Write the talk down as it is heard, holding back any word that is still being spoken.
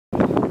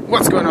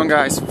What's going on,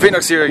 guys?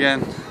 Vinox here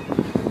again.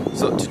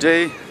 So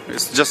today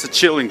is just a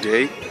chilling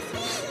day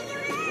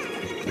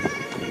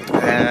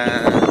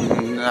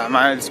and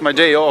it's my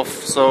day off,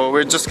 so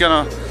we're just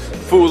gonna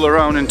fool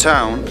around in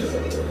town.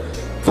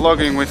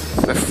 Vlogging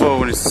with a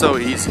phone is so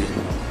easy.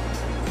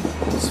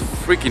 It's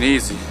freaking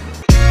easy.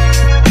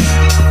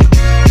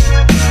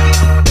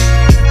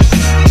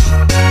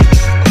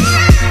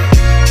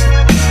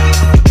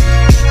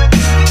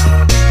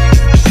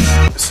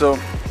 So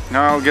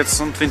now I'll get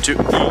something to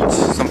eat,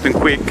 something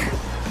quick,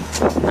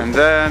 and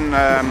then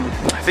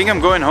I think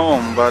I'm going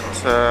home, but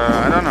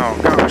I don't know.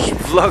 Gosh,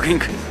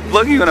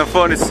 vlogging on a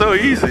phone is so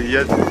easy.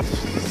 You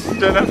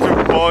don't have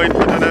to point,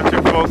 you don't have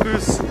to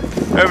focus.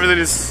 Everything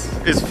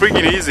is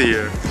freaking easy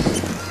here.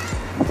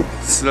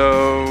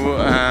 So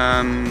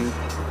I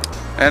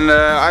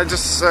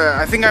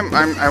think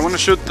I want to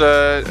shoot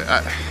the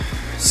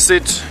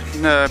Sit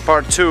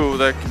part 2,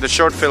 the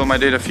short film I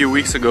did a few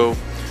weeks ago.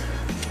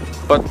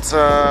 But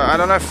I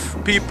don't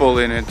have people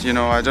in it, you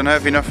know. I don't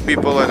have enough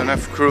people, I don't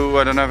have crew,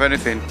 I don't have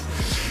anything.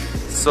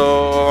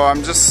 So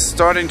I'm just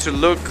starting to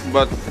look,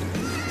 but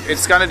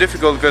it's kind of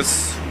difficult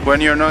because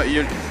when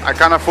I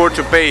can't afford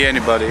to pay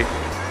anybody.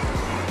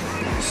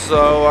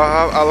 So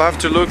I'll have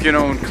to look, you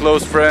know,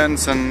 close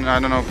friends and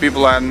I don't know,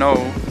 people I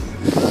know.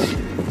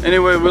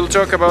 Anyway, we'll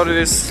talk about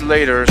this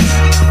later.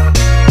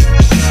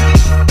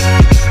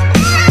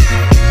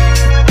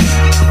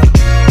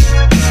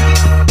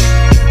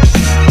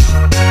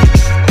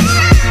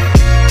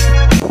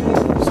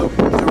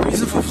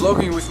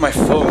 Vlogging with my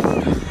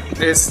phone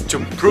is to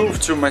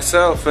prove to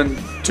myself and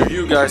to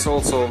you guys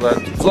also that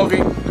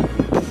vlogging,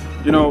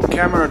 you know,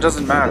 camera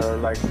doesn't matter.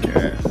 Like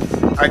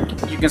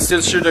you can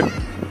still shoot a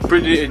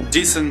pretty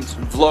decent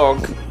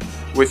vlog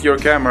with your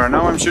camera.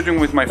 Now I'm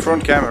shooting with my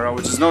front camera,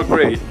 which is not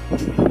great,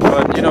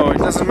 but you know, it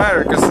doesn't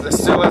matter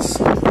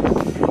because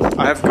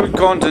I have good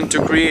content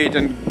to create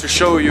and to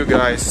show you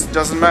guys. It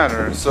doesn't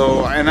matter.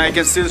 So, and I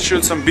can still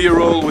shoot some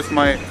B-roll with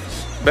my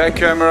back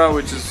camera,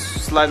 which is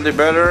slightly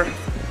better.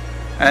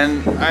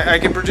 And I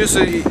can produce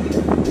a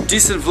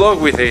decent vlog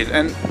with it,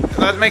 and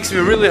that makes me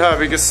really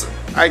happy because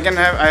I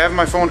have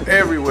my phone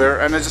everywhere,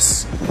 and I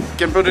just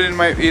can put it in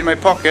my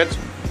pocket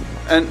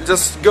and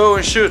just go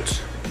and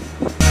shoot.